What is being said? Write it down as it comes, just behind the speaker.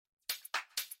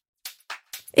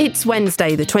It's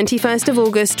Wednesday, the 21st of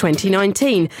August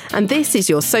 2019, and this is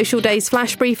your Social Days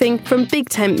flash briefing from Big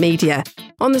Tent Media.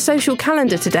 On the social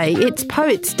calendar today, it's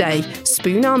Poets' Day,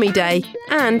 Spoon Army Day,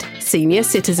 and Senior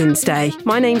Citizens Day.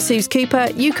 My name's Suze Cooper.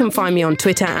 You can find me on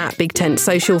Twitter at Big Tent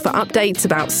Social for updates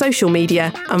about social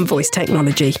media and voice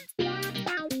technology.